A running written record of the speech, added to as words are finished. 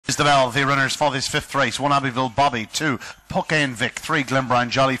The bell, the runners for this fifth race. 1 Abbeyville Bobby, 2 PUCKANE VIC, 3 GLENBRIEN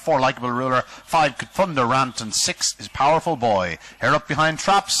JOLLY, 4 LIKEABLE RULER, 5 CATUNDA RANT, and 6 is Powerful Boy. Here up behind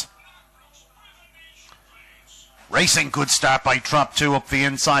Traps. Racing, good start by Trap 2 up the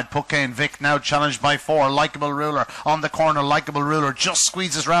inside. PUCKANE VIC now challenged by 4 LIKEABLE RULER on the corner. LIKEABLE RULER just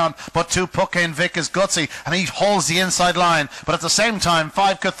squeezes round, but 2 PUCKANE VIC is gutsy and he holds the inside line. But at the same time,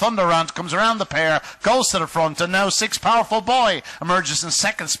 5 CATUNDA RANT comes around the pair, goes to the front, and now 6 Powerful Boy emerges in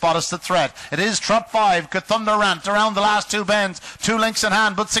second spot as the threat. It is Trap 5, CATUNDA RANT around the last 2 bends, 2 links in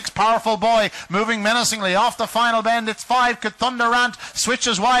hand, but 6 Powerful Boy moving menacingly off the final bend. It's 5 CATUNDA RANT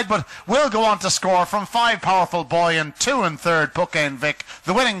switches wide, but will go on to score from 5 Powerful Boy and 2 and 3rd PUCKANE VIC.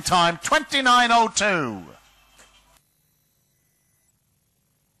 The winning time 29:02.